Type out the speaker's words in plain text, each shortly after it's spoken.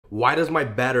Why does my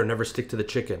batter never stick to the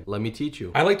chicken? Let me teach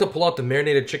you. I like to pull out the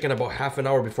marinated chicken about half an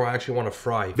hour before I actually want to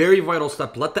fry. Very vital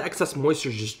step. Let the excess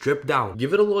moisture just drip down.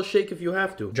 Give it a little shake if you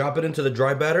have to. Drop it into the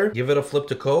dry batter. Give it a flip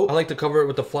to coat. I like to cover it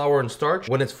with the flour and starch.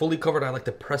 When it's fully covered, I like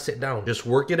to press it down. Just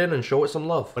work it in and show it some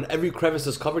love. When every crevice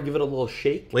is covered, give it a little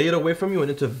shake. Lay it away from you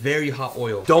and into very hot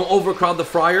oil. Don't overcrowd the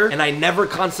fryer, and I never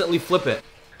constantly flip it.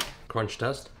 Crunch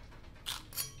test.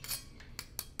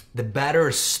 The batter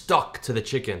is stuck to the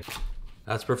chicken.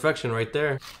 That's perfection right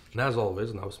there. And as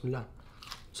always, now bismillah.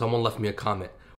 Someone left me a comment.